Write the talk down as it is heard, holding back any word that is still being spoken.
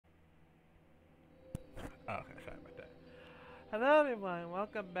Hello everyone,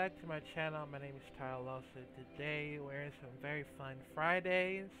 welcome back to my channel. My name is Tyler Lawson. Today we're in some very fun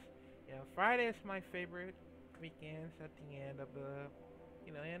Fridays. Friday is my favorite weekends at the end of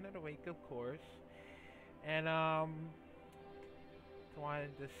end of the week, of course. And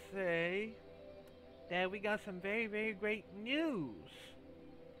wanted to say that we got some very great news.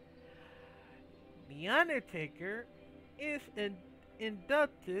 The Undertaker is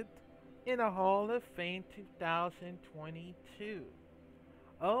inducted in the Hall of Fame 2022.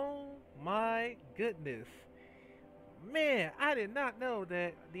 Oh my goodness. Man, I did not know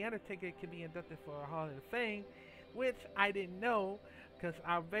that The Undertaker could be inducted for a Hall of Fame, which I didn't know because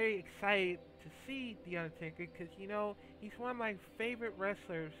I'm very excited to see The Undertaker because, he's one of my favorite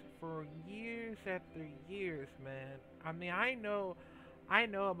wrestlers for years after years, man. I mean, I know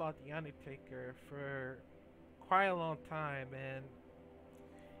about The Undertaker for quite a long time, and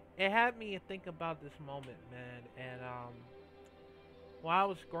it had me think about this moment, man. And while I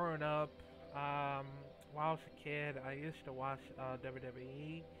was growing up, um, while I was a kid, I used to watch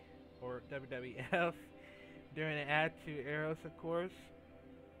WWE or WWF during the Attitude Eras, of course,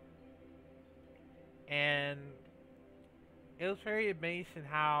 and it was very amazing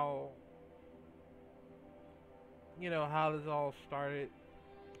how this all started.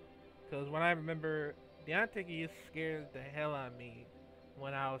 Because when I remember, the Undertaker used to scare the hell out of me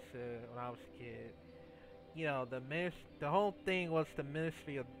when I was a kid. The whole thing was the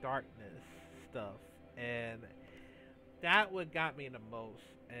Ministry of Darkness stuff, and that what got me the most.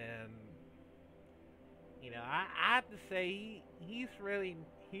 And I have to say he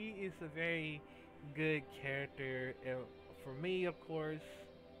is a very good character for me, of course.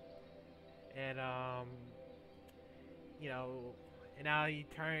 And you know, and now he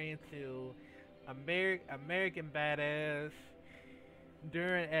turned into American badass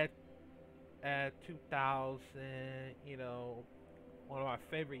during at 2000. One of my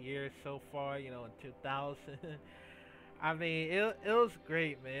favorite years so far. In 2000. I mean, it was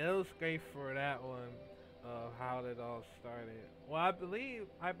great, man. It was great for that one, how it all started. Well, I believe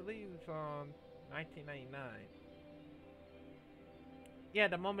it's on 1999. Yeah,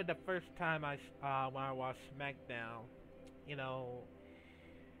 the first time when I watched SmackDown, you know,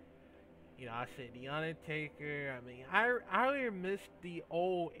 I said the Undertaker. I mean, I really miss the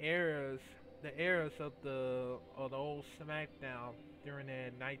eras of the old SmackDown during the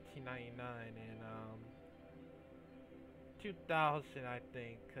 1999 and 2000, I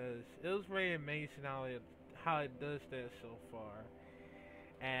think, because it was very amazing how it does that so far.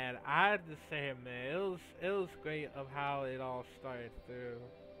 And I have to say, man, it was great of how it all started through.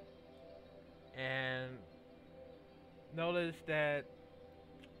 And notice that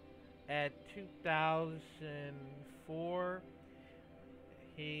at 2004,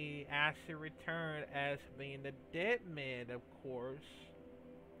 he actually returned as being the dead man, of course.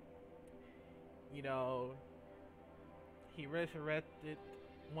 You know, he resurrected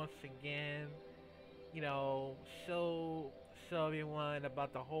once again. You know, show everyone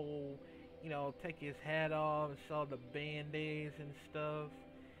about the whole, take his hat off, show the band-aids and stuff.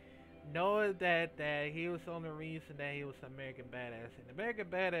 Know that he was the only reason that he was American Badass, and American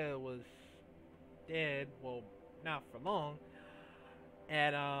Badass was dead. Well, not for long.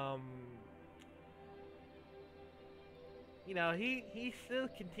 And he still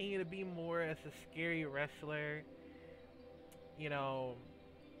continued to be more as a scary wrestler. You know,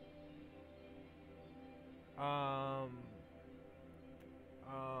 um,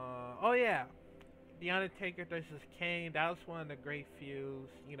 oh yeah, The Undertaker versus Kane. That was one of the great feuds.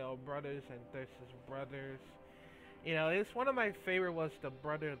 Brothers and versus brothers. It's one of my favorite was the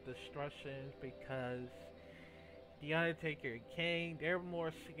Brother of Destruction because The Undertaker and Kane, they're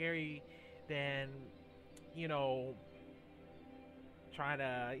more scary than, you know, trying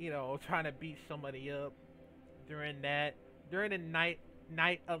to beat somebody up during the night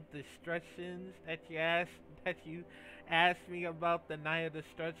of destructions that you asked me about the night of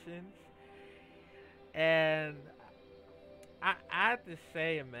destructions. And I have to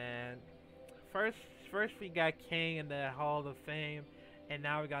say, man, first first we got King in the Hall of Fame, and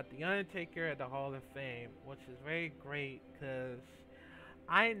now we got the Undertaker at the Hall of Fame, which is very great because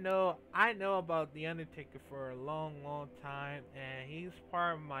I know about the Undertaker for a long time, and he's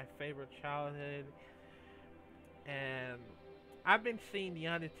part of my favorite childhood. And I've been seeing the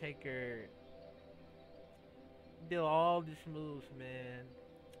Undertaker do all these moves, man.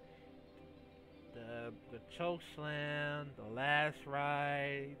 The choke slam, the last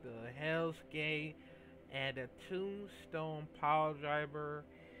ride, the Hell's Gate, and the Tombstone Power Driver.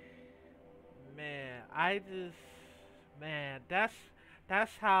 Man, I just man,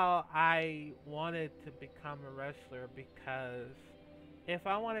 that's how I wanted to become a wrestler because if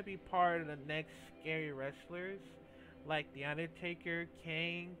I want to be part of the next scary wrestlers, like the Undertaker,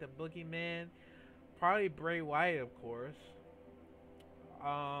 Kane, the Boogeyman, probably Bray Wyatt, of course,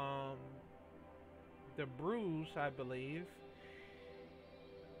 um, the Bruise, I believe.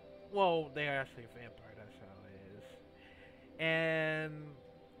 Well, they're actually a vampire. That's how it is. And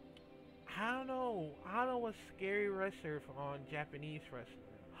I don't know what scary wrestler on Japanese wrestling.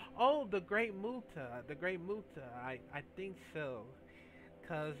 Oh, the Great Muta, the Great Muta. I think so.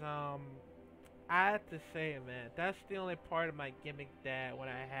 Cause I have to say, man, that's the only part of my gimmick that when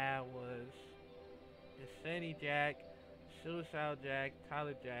I had was Insanity Jack, Suicide Jack,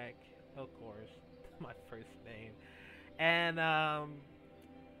 Tyler Jack, of course, my first name, and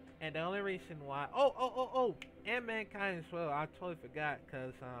and the only reason why, and Mankind as well. I totally forgot,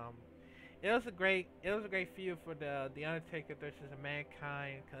 cause it was a great feud for the Undertaker versus the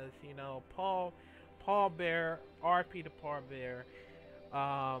Mankind, cause you know Paul Bear, RP to Paul Bear,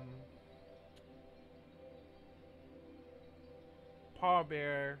 um, Paul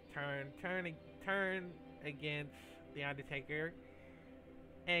Bear turned against the Undertaker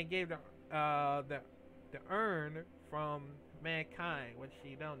and gave the urn from Mankind, which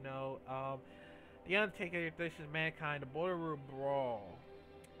you don't know. The Undertaker versus Mankind, the Border Room Brawl,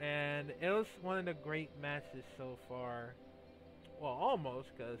 and it was one of the great matches so far. Well, almost,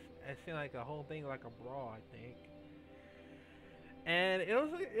 cause it seemed like the whole thing like a brawl, I think. And it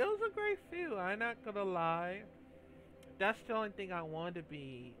was a great feel. I'm not gonna lie. That's the only thing I wanted to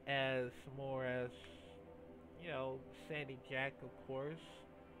be as more as you know Sandy Jack, of course.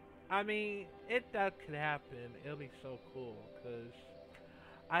 I mean, if that could happen, it'll be so cool. Cause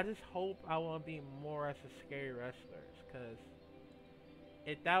I just hope I want to be more as a scary wrestlers. Cause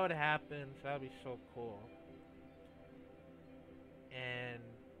if that would happen, that'd be so cool. And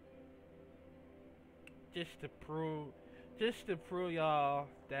just to prove, just to prove y'all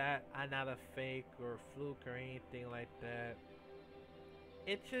that I'm not a fake or a fluke or anything like that.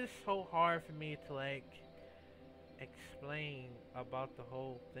 It's just so hard for me to like explain about the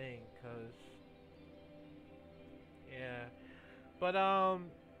whole thing, cause yeah. But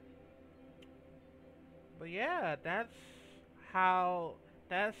but yeah, how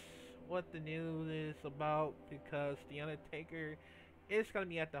that's what the news is about because the Undertaker is gonna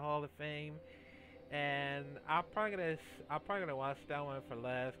be at the Hall of Fame, and I'm probably gonna watch that one for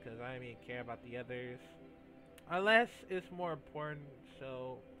last because I don't even care about the others unless it's more important.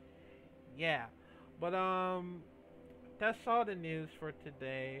 So yeah, but that's all the news for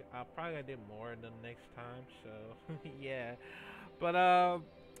today. I'll probably gonna do more the next time. So yeah, but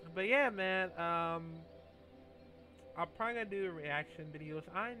but yeah, man. I'm probably gonna do reaction videos.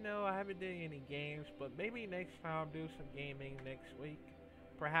 I know I haven't done any games, but maybe next time I'll do some gaming next week.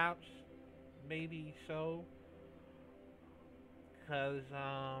 Perhaps, maybe so, cause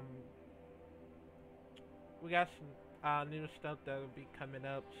we got some new stuff that will be coming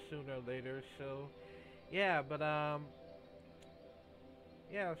up sooner or later. So yeah, but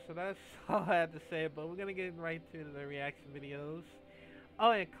yeah. So that's all I have to say. But we're gonna get right to the reaction videos.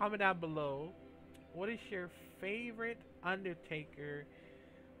 Oh, and comment down below. What is your favorite Undertaker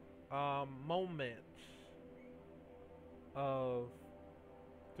moments of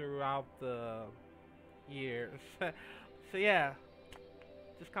throughout the years? So yeah,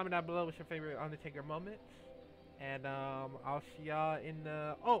 just comment down below what's your favorite Undertaker moments, and I'll see y'all in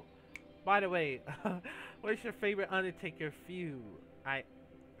the. Oh, by the way, what's your favorite Undertaker feud? I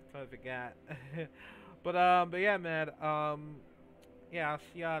totally forgot. But yeah, man. Yeah, I'll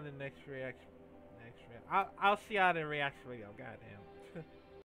see y'all in the next reaction. I'll see y'all in the reaction video. Goddamn.